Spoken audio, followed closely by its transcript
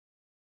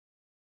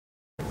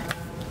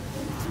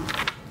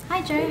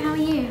Hi Joe, how are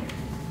you?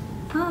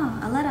 Oh,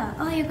 a letter.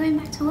 Oh, you're going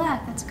back to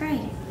work. That's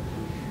great.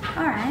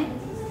 Alright.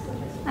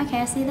 Okay,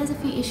 I see there's a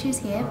few issues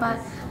here, but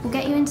we'll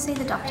get you in to see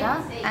the doctor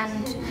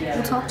and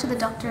we'll talk to the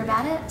doctor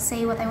about it,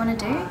 see what they want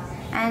to do,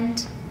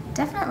 and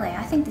definitely,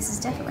 I think this is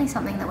definitely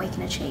something that we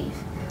can achieve.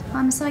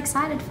 I'm so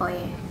excited for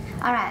you.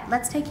 Alright,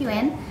 let's take you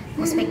in.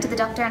 We'll speak to the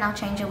doctor and I'll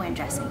change your wound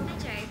dressing. Hi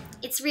Joe,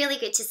 it's really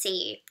good to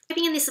see you.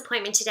 Hoping in this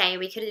appointment today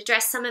we could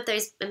address some of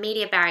those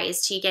immediate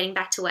barriers to you getting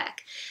back to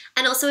work,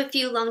 and also a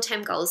few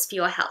long-term goals for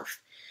your health.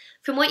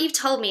 From what you've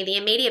told me, the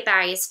immediate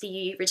barriers for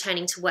you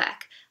returning to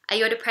work are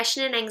your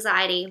depression and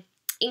anxiety,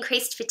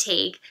 increased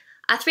fatigue,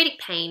 arthritic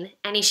pain,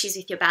 and issues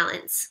with your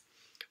balance.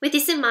 With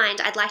this in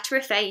mind, I'd like to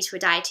refer you to a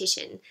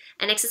dietitian,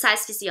 an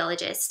exercise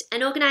physiologist,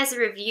 and organise a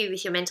review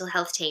with your mental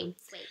health team.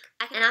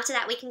 And after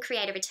that, we can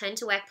create a return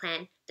to work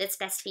plan that's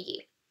best for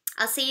you.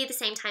 I'll see you the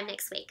same time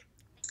next week.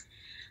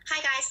 Hi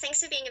guys,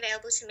 thanks for being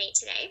available to meet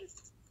today.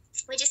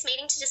 We're just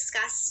meeting to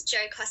discuss Jo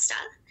Costa,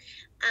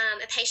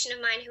 a patient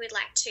of mine who would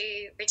like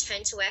to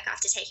return to work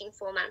after taking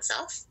 4 months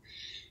off.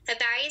 Her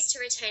barriers to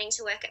returning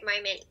to work at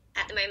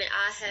the moment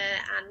are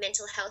her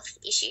mental health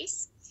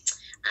issues.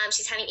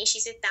 She's having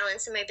issues with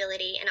balance and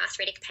mobility and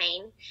arthritic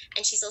pain,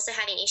 and she's also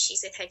having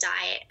issues with her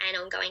diet and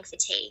ongoing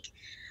fatigue.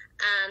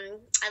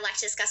 I'd like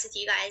to discuss with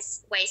you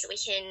guys ways that we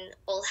can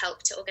all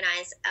help to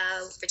organise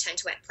a return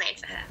to work plan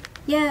for her.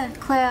 Yeah,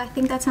 Claire, I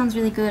think that sounds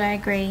really good. I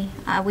agree.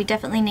 We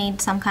definitely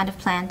need some kind of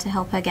plan to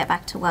help her get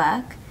back to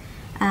work.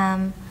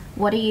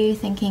 What are you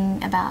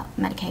thinking about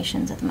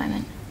medications at the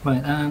moment?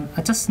 Right,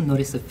 I just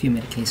noticed a few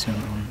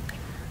medications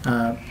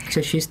on.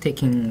 So she's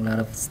taking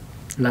a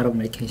lot of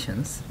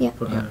medications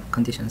for her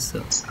conditions. So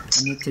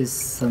I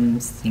noticed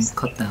something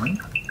cut down,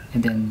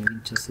 and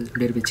then just a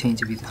little bit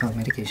change with her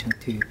medication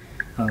to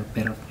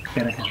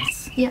better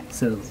health. Yeah.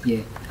 So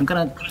yeah, I'm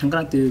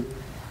gonna do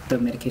the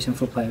medication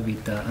profile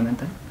with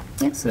Amanda.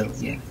 Yeah. So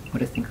yeah, what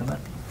do you think about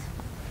it?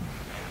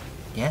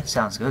 Yeah,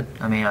 sounds good.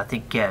 I mean, I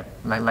think, yeah,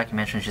 like you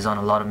mentioned, she's on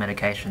a lot of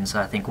medication, so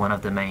I think one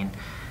of the main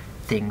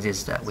things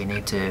is that we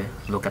need to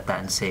look at that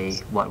and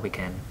see what we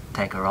can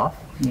take her off,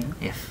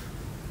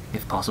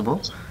 if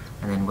possible,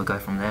 and then we'll go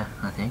from there,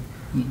 I think.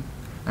 Yeah.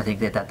 I think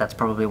that's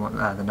probably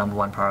the number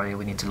one priority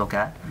we need to look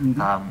at,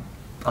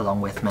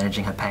 along with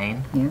managing her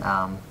pain,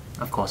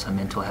 of course her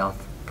mental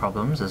health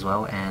problems as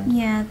well. And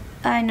yeah,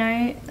 I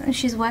know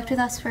she's worked with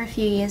us for a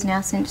few years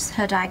now since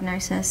her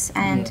diagnosis,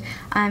 and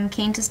I'm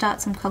keen to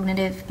start some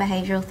cognitive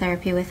behavioural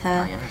therapy with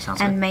her,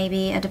 and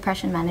maybe a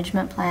depression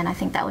management plan. I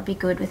think that would be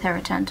good with her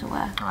return to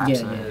work. Oh,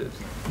 absolutely.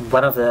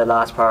 One of the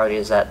last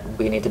priorities that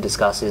we need to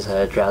discuss is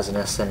her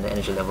drowsiness and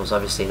energy levels.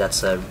 Obviously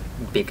that's a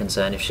big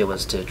concern if she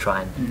was to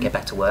try and get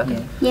back to work.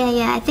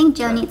 Yeah, I think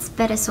Jo needs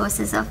better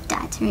sources of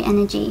dietary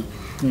energy.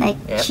 Like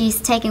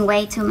she's taking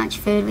way too much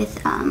food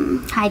with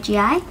high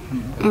GI,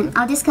 and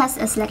I'll discuss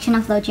a selection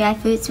of low GI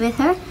foods with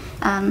her,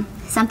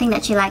 something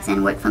that she likes,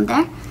 and work from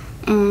there.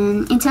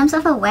 And in terms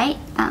of her weight,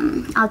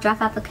 I'll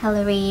draft up a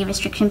calorie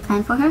restriction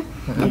plan for her,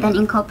 and then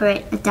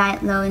incorporate a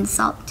diet low in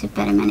salt to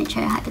better manage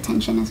her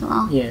hypertension as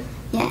well. Yeah.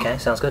 Okay,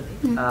 sounds good.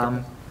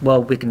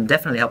 Well, we can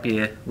definitely help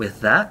you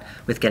with that,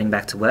 with getting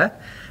back to work.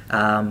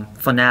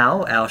 For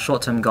now, our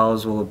short-term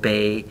goals will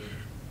be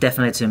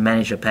definitely to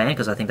manage your pain,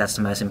 because I think that's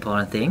the most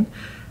important thing.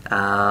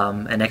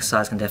 And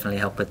exercise can definitely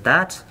help with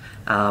that.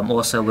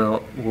 Also,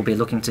 we'll be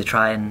looking to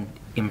try and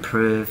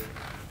improve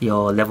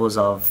your levels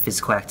of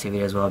physical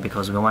activity as well,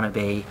 because we want to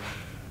be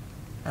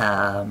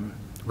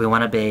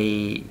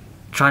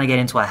trying to get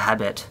into a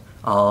habit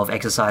of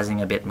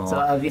exercising a bit more.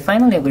 So we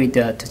finally agreed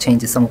to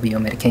change some of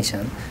your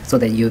medication so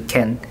that you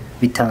can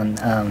return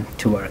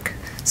to work.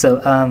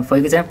 So for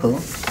example,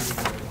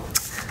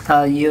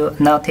 you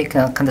now take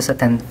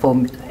Candacetin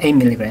 8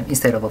 milligram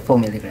instead of 4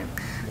 milligram.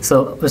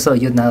 So also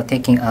you're now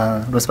taking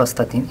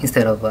rosuvastatin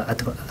instead of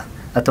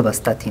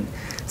atorvastatin.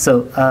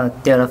 So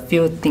there are a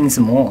few things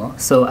more.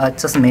 So I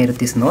just made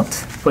this note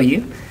for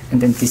you,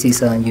 and then this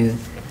is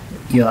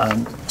you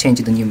change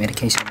the new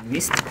medication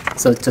list.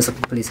 So just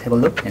please have a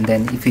look, and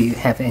then if you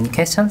have any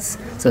questions,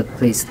 so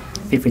please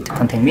feel free to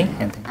contact me.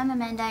 And I'm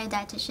Amanda, a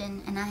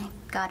dietitian, and I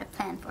got a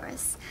plan for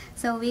us.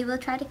 So we will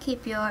try to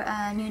keep your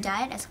new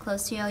diet as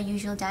close to your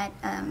usual diet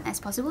as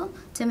possible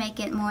to make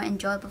it more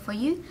enjoyable for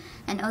you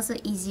and also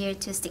easier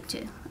to stick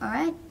to.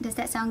 Alright, does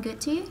that sound good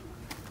to you?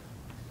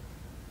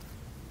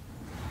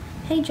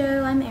 Hey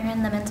Joe, I'm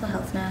Erin, the mental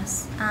health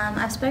nurse.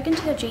 I've spoken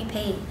to your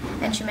GP,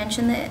 and she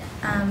mentioned that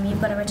you've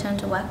got a return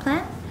to work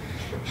plan.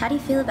 How do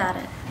you feel about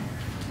it?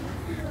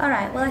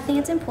 Alright, well I think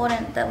it's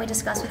important that we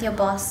discuss with your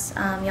boss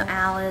your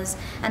hours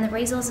and the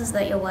resources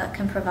that your work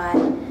can provide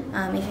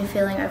if you're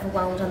feeling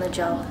overwhelmed on the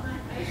job.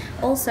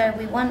 Also,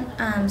 we want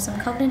some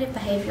cognitive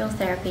behavioural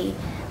therapy.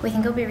 We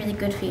think it'll be really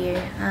good for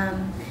you.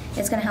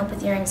 It's going to help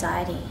with your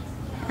anxiety.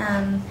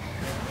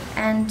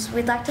 And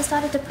we'd like to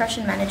start a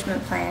depression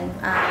management plan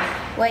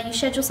where you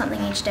schedule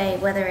something each day,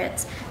 whether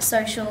it's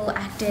social,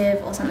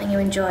 active, or something you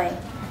enjoy,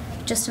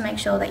 just to make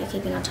sure that you're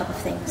keeping on top of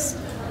things.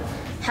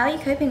 How are you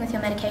coping with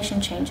your medication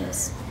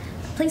changes?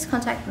 Please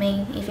contact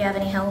me if you have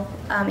any help,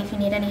 if you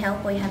need any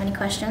help or you have any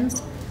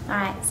questions.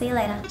 Alright, see you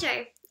later. Hi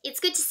Joe, it's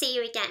good to see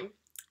you again.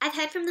 I've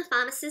heard from the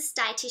pharmacist,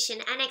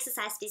 dietitian and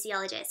exercise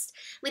physiologist.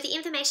 With the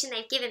information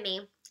they've given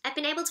me, I've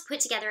been able to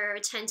put together a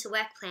return to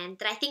work plan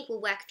that I think will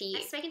work for you.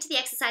 I've spoken to the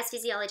exercise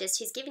physiologist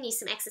who's given you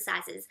some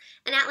exercises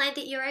and outlined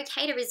that you're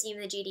okay to resume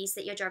the duties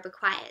that your job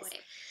requires.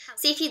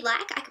 So if you'd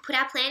like, I could put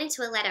our plan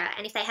into a letter,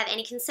 and if they have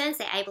any concerns,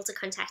 they're able to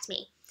contact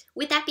me.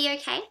 Would that be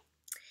okay?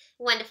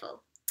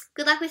 Wonderful.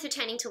 Good luck with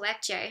returning to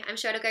work, Joe. I'm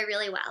sure it'll go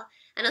really well,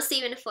 and I'll see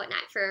you in a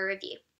fortnight for a review.